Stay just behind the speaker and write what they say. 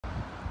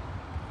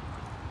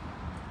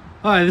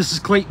Hi, this is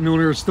Clayton,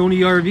 owner of Stony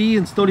RV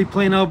in Stony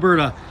Plain,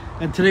 Alberta.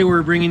 And today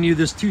we're bringing you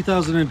this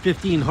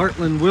 2015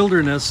 Heartland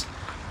Wilderness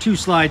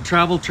 2-slide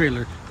travel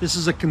trailer. This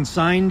is a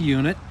consigned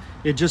unit.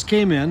 It just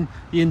came in.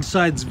 The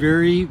inside's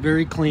very,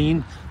 very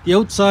clean. The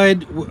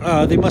outside,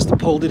 they must have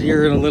pulled it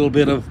here in a little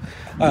bit of,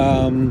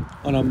 on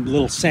a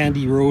little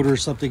sandy road or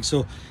something.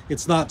 So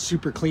it's not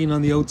super clean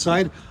on the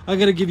outside. I'm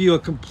gonna give you a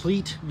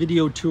complete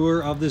video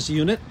tour of this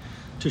unit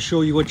to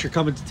show you what you're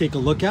coming to take a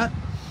look at.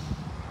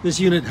 This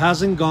unit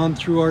hasn't gone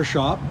through our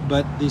shop,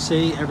 but they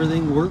say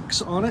everything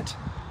works on it.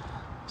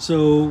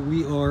 So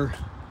we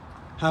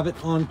have it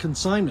on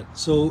consignment.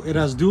 So it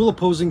has dual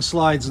opposing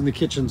slides in the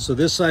kitchen. So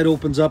this side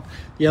opens up,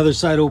 the other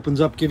side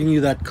opens up, giving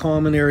you that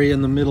common area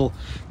in the middle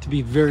to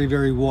be very,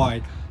 very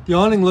wide. The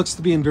awning looks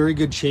to be in very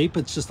good shape.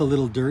 It's just a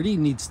little dirty,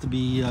 needs to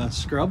be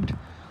scrubbed.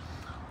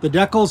 The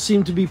decals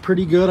seem to be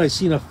pretty good. I've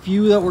seen a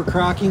few that were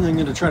cracking. I'm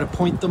gonna try to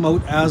point them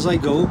out as I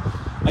go.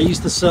 I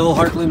used to sell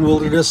Heartland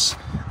Wilderness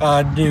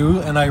new,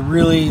 and I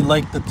really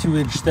like the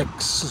 2-inch thick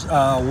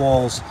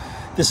walls.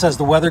 This has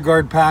the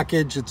WeatherGuard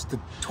package. It's the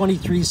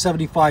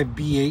 2375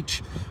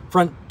 BH,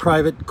 front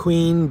private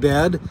queen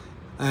bed,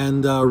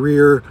 and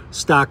rear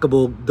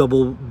stackable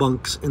double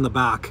bunks in the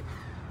back.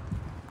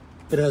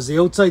 It has the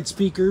outside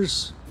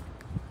speakers,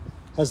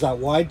 has that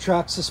wide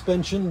track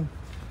suspension,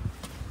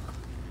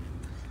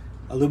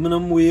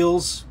 aluminum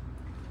wheels.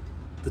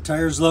 The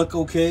tires look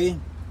okay.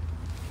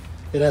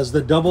 It has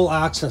the double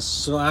access,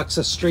 so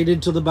access straight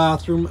into the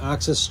bathroom,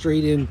 access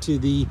straight into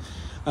the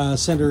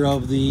center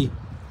of the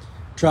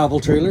travel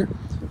trailer.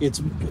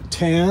 It's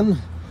tan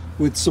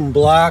with some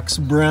blacks,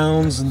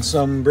 browns, and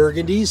some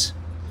burgundies.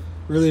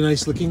 Really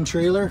nice looking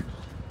trailer.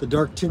 The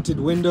dark tinted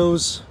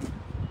windows,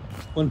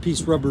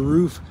 one-piece rubber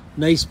roof,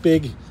 nice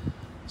big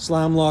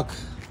slam lock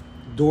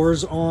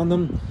doors on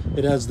them.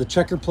 It has the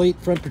checker plate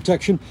front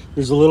protection.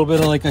 There's a little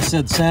bit of, like I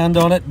said, sand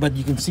on it, but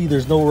you can see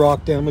there's no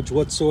rock damage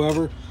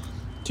whatsoever.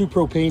 2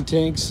 propane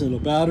tanks and a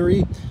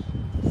battery.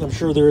 I'm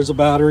sure there is a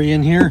battery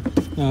in here.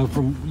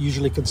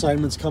 Usually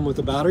consignments come with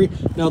a battery.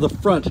 Now the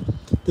front,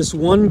 this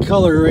one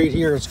color right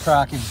here is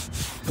cracking,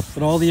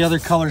 but all the other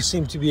colors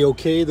seem to be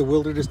okay. The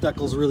Wilderness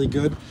decal is really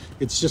good.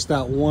 It's just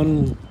that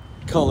one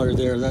color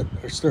there that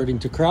are starting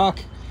to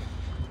crack.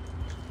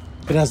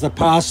 It has the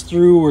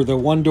pass-through where the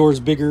one door is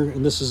bigger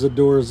and this is a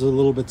door is a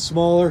little bit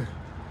smaller.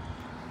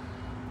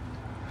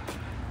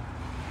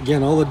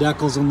 Again, all the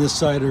decals on this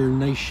side are in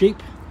nice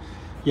shape.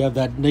 You have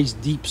that nice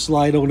deep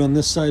slide out on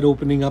this side,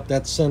 opening up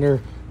that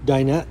center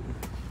dinette.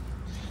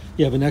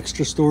 You have an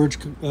extra storage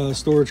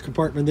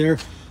compartment there.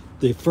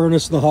 The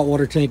furnace and the hot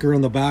water tank are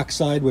on the back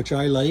side, which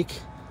I like.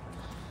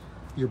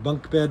 Your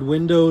bunk bed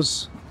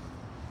windows,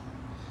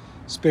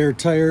 spare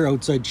tire,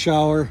 outside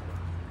shower,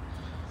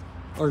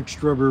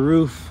 arched rubber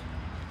roof,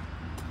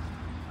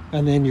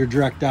 and then your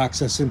direct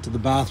access into the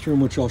bathroom,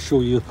 which I'll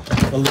show you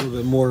a little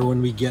bit more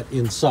when we get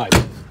inside.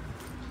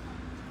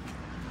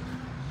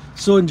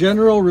 So in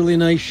general, really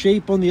nice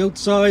shape on the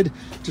outside,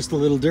 just a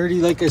little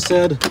dirty, like I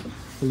said,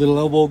 a little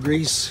elbow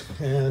grease,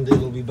 and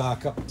it'll be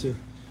back up to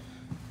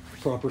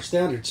proper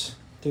standards.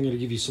 I'm going to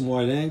give you some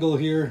wide angle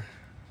here,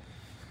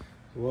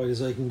 as wide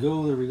as I can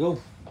go. There we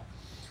go.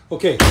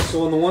 Okay,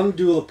 so on the one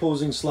dual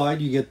opposing slide,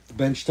 you get the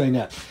bench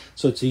dinette.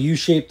 So it's a U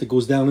shape that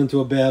goes down into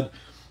a bed.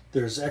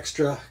 There's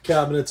extra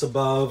cabinets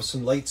above,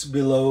 some lights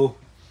below,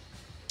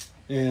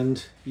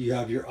 and you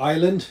have your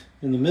island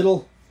in the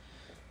middle.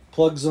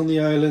 Plugs on the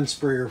island,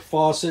 sprayer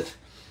faucet.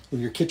 In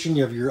your kitchen,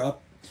 you have your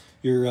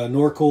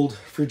Norcold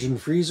fridge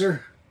and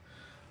freezer,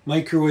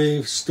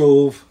 microwave,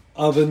 stove,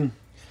 oven,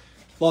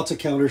 lots of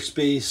counter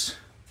space,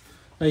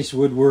 nice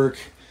woodwork,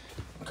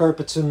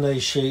 carpets in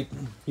nice shape.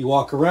 You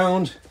walk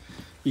around,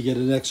 you get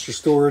an extra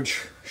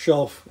storage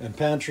shelf and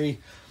pantry.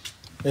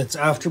 It's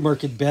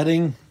aftermarket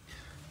bedding,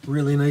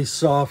 really nice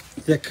soft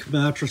thick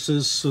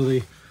mattresses. So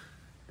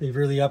they've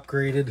really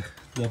upgraded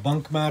the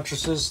bunk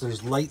mattresses.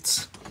 There's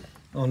lights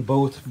on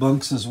both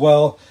bunks as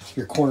well.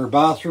 Your corner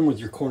bathroom with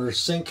your corner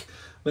sink,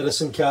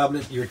 medicine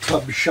cabinet, your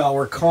tub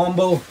shower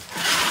combo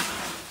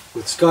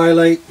with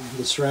skylight.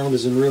 The surround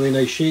is in really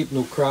nice shape,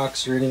 no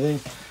cracks or anything.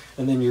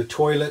 And then your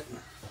toilet.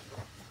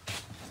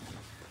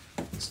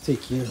 Let's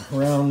take you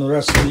around the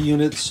rest of the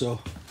unit. So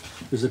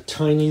there's a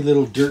tiny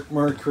little dirt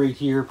mark right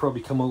here,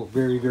 probably come out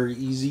very, very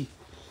easy.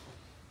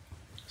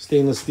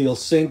 Stainless steel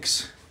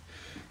sinks.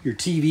 Your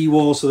TV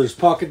wall, so there's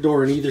pocket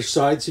door on either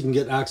side so you can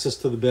get access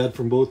to the bed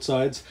from both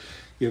sides.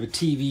 You have a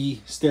TV,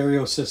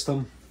 stereo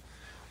system,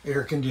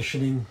 air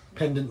conditioning,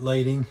 pendant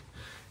lighting,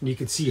 and you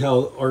can see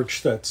how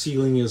arched that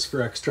ceiling is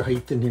for extra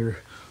height in here,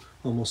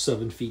 almost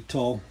 7 feet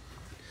tall.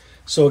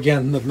 So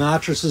again, the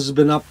mattresses have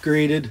been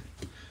upgraded,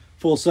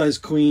 full-size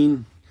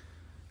queen.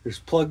 There's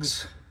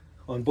plugs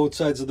on both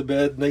sides of the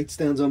bed,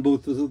 nightstands on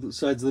both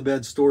sides of the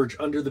bed, storage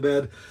under the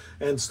bed,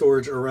 and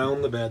storage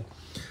around the bed.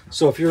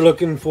 So if you're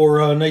looking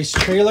for a nice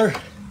trailer,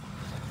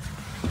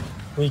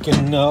 we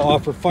can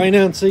offer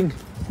financing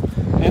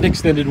and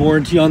extended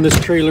warranty on this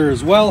trailer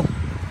as well.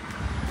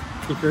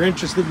 If you're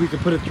interested, we can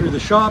put it through the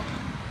shop.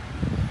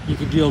 You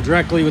can deal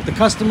directly with the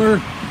customer,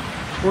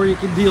 or you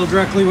can deal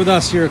directly with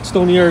us here at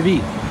Stoney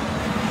RV.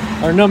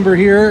 Our number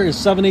here is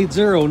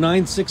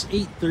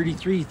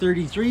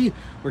 780-968-3333,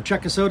 or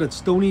check us out at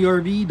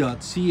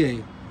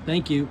stoneyRV.ca.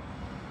 Thank you.